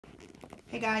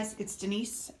Hey guys, it's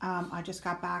Denise. I just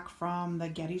got back from the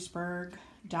Gettysburg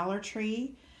Dollar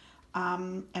Tree,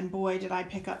 and boy did I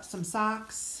pick up some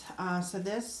socks. So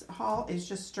this haul is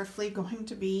just strictly going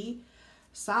to be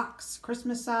socks,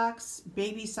 Christmas socks,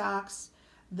 baby socks.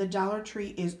 The Dollar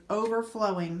Tree is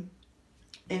overflowing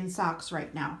in socks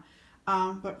right now.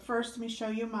 But first, let me show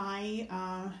you my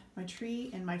my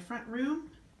tree in my front room,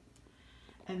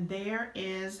 and there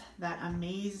is that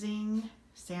amazing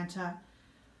Santa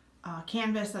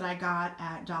canvas that I got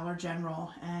at Dollar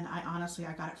General, and I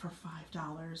got it for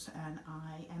 $5 and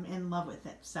I am in love with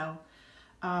it. So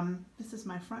this is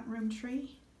my front room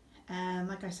tree, and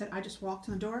like I said, I just walked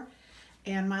in the door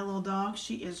and my little dog,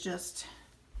 she is just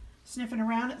sniffing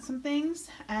around at some things,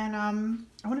 and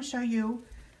I want to show you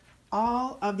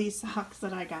all of these socks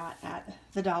that I got at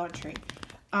the Dollar Tree.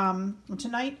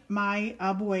 Tonight my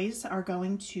boys are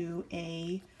going to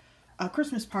a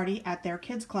Christmas party at their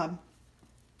kids club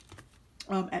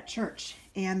at church,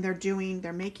 and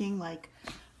they're making like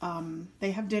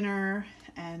they have dinner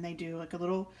and they do like a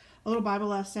little Bible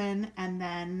lesson, and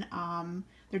then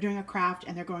they're doing a craft,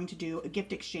 and they're going to do a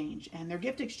gift exchange, and their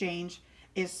gift exchange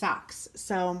is socks.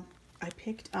 So I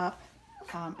picked up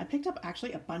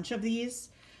actually a bunch of these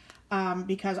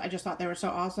because I just thought they were so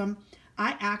awesome.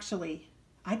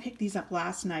 I picked these up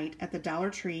last night at the Dollar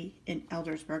Tree in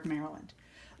Eldersburg, Maryland.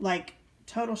 Like,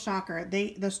 total shocker.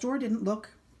 The store didn't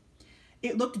look,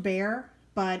 it looked bare,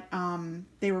 but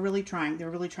they were really trying. They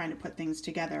were really trying to put things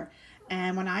together.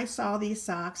 And when I saw these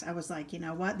socks, I was like, you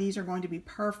know what? These are going to be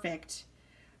perfect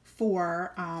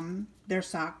for their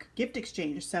sock gift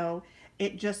exchange. So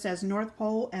it just says North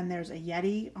Pole, and there's a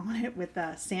Yeti on it with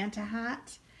a Santa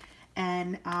hat.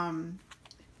 And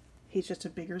he's just a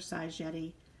bigger size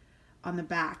Yeti on the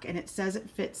back. And it says it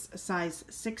fits size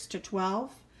 6 to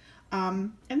 12.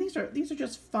 And these are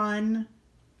just fun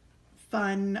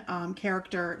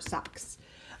character socks.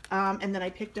 And then I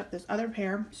picked up this other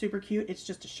pair, super cute. It's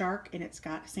just a shark, and it's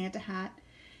got a Santa hat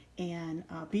and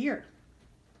a beard.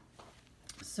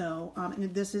 So,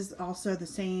 and this is also the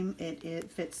same.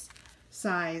 It fits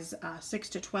size 6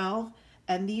 to 12.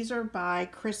 And these are by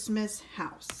Christmas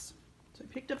House. So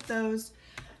I picked up those.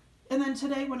 And then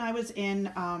today when I was in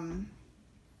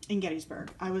Gettysburg,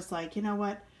 I was like, you know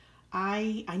what?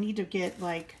 I need to get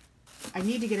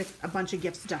a bunch of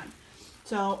gifts done.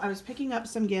 So I was picking up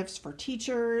some gifts for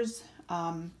teachers.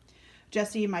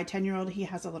 Jesse, my 10-year-old, he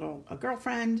has a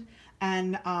girlfriend,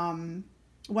 and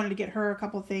wanted to get her a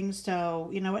couple things. So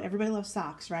you know what? Everybody loves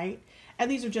socks, right? And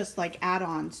these are just like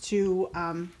add-ons to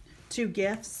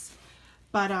gifts.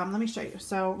 But let me show you.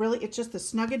 So really, it's just the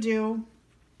Snuggadoo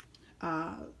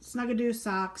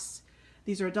socks.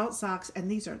 These are adult socks, and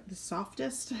these are the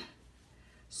softest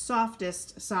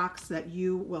socks that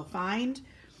you will find.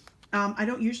 I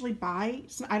don't usually buy,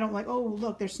 I don't like, oh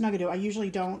look, they're Snuggadoo. I usually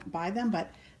don't buy them,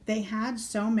 but they had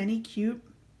so many cute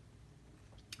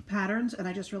patterns, and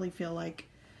I just really feel like,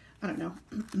 I don't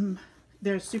know,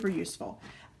 they're super useful.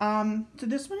 So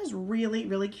this one is really,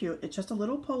 really cute. It's just a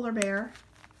little polar bear,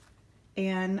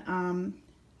 and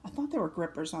I thought there were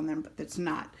grippers on them, but it's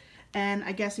not. And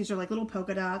I guess these are like little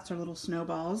polka dots or little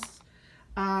snowballs.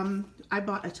 I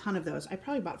bought a ton of those. I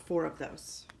probably bought 4 of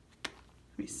those.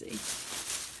 Let me see.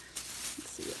 Let's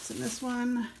see what's in this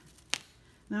one.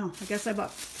 No, I guess I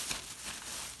bought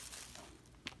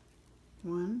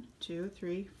 1, 2,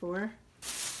 3, 4,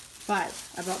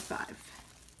 5. I bought 5.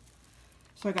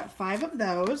 So I got 5 of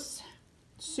those.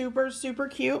 Super, super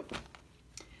cute.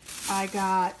 I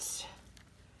got,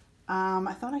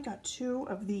 I thought I got 2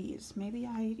 of these.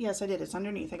 Yes, I did. It's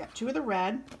underneath. I got 2 of the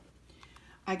red.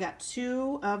 I got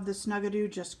 2 of the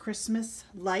Snuggadoo just Christmas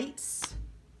lights.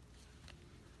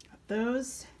 Got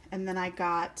those. And then I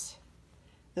got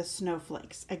the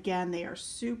snowflakes. Again, they are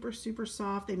super, super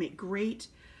soft. They make great,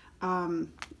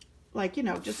 like, you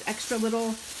know, just extra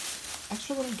little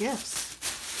gifts.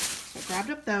 So I grabbed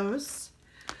up those.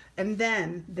 And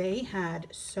then they had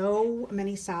so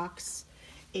many socks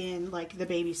in like the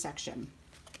baby section.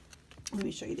 Let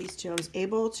me show you these 2. I was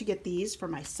able to get these for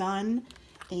my son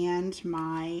and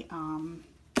my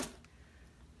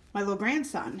my little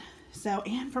grandson. So,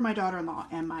 and for my daughter-in-law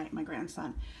and my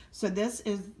grandson. So these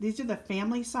are the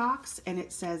family socks, and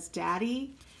it says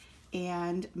Daddy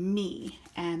and me,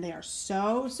 and they are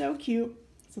so, so cute.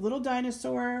 It's a little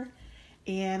dinosaur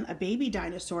and a baby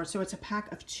dinosaur. So it's a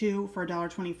pack of 2 for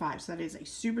 $1.25. So that is a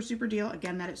super, super deal.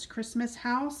 Again, that is Christmas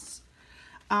House.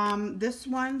 This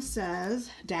one says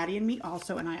Daddy and me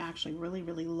also, and I actually really,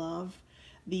 really love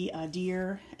the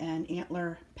deer and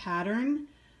antler pattern.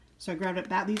 So I grabbed up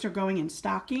that. These are going in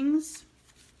stockings.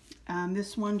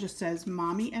 This one just says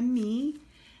Mommy and Me,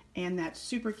 and that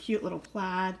super cute little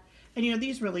plaid. And you know,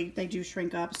 these really, they do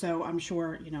shrink up, so I'm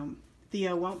sure, you know,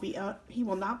 Theo won't be he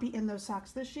will not be in those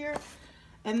socks this year.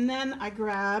 And then I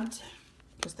grabbed,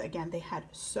 just again, they had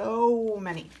so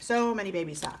many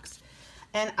baby socks.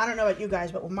 And I don't know about you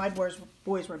guys, but when my boys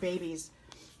were babies,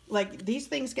 like, these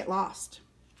things get lost.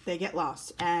 They get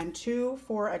lost. And 2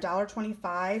 for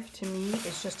 $1.25 to me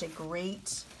is just a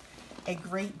great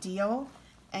deal.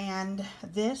 And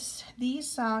these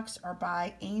socks are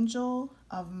by Angel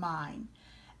of Mine.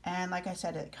 And like I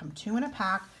said, it come 2 in a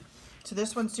pack. So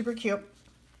this one's super cute.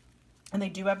 And they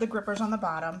do have the grippers on the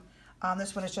bottom.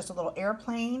 This one is just a little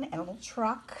airplane and a little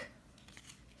truck.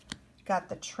 Got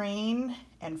the train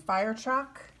and fire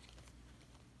truck.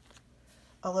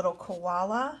 A little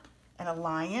koala and a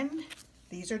lion.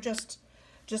 These are just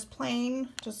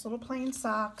little plain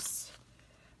socks.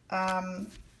 A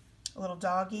little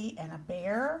doggy and a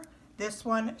bear. This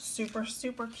one super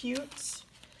cute.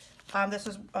 This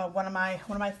is one of my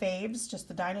faves, just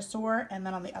the dinosaur, and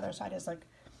then on the other side is like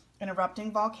an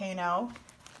erupting volcano.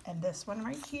 And this one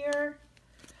right here,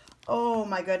 oh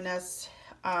my goodness.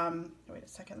 Wait a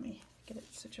second, let me get it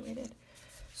situated.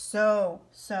 So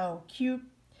cute.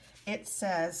 It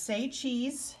says "Say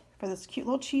Cheese" for this cute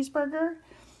little cheeseburger,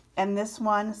 and this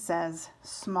one says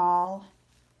 "Small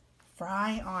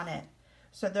Fry" on it.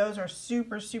 So those are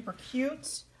super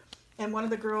cute. And one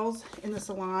of the girls in the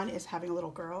salon is having a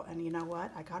little girl, and you know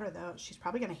what? I got her those. She's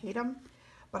probably gonna hate them,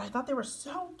 but I thought they were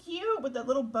so cute with that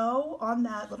little bow on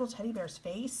that little teddy bear's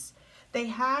face. They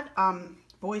had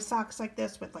boy socks like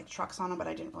this with like trucks on them, but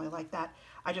I didn't really like that.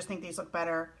 I just think these look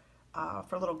better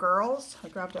for little girls. I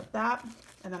grabbed up that,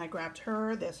 and then I grabbed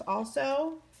her this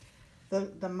also,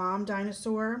 the mom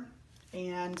dinosaur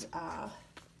and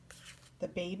the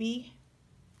baby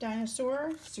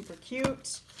dinosaur, super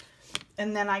cute.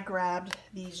 And then I grabbed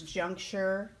these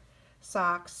Juncture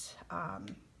socks,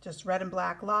 just red and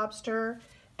black lobster.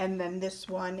 And then this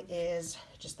one is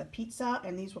just the pizza,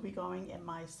 and these will be going in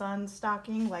my son's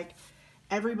stocking. Like,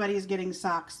 everybody's getting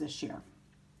socks this year.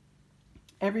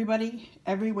 Everybody,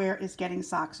 everywhere is getting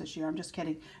socks this year. I'm just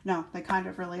kidding. No, they kind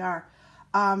of really are.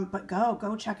 But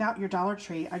go check out your Dollar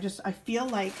Tree. I feel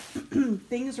like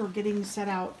things are getting set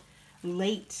out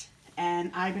late,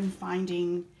 and I've been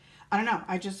finding, I don't know,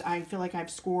 I feel like I've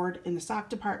scored in the sock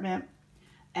department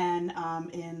and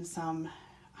in some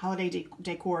holiday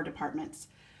decor departments.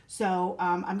 So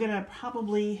I'll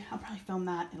probably film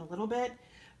that in a little bit.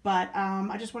 But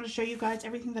I just want to show you guys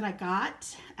everything that I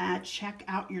got. Check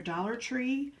out your Dollar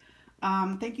Tree.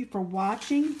 Thank you for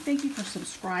watching. Thank you for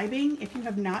subscribing. If you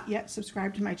have not yet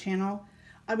subscribed to my channel,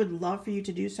 I would love for you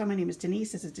to do so. My name is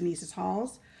Denise. This is Denise's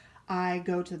Hauls. I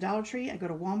go to the Dollar Tree. I go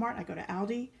to Walmart. I go to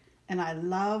Aldi. And I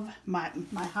love, my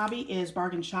hobby is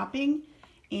bargain shopping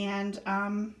and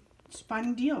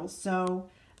finding deals. So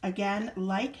again,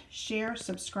 like, share,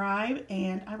 subscribe,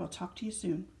 and I will talk to you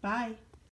soon. Bye.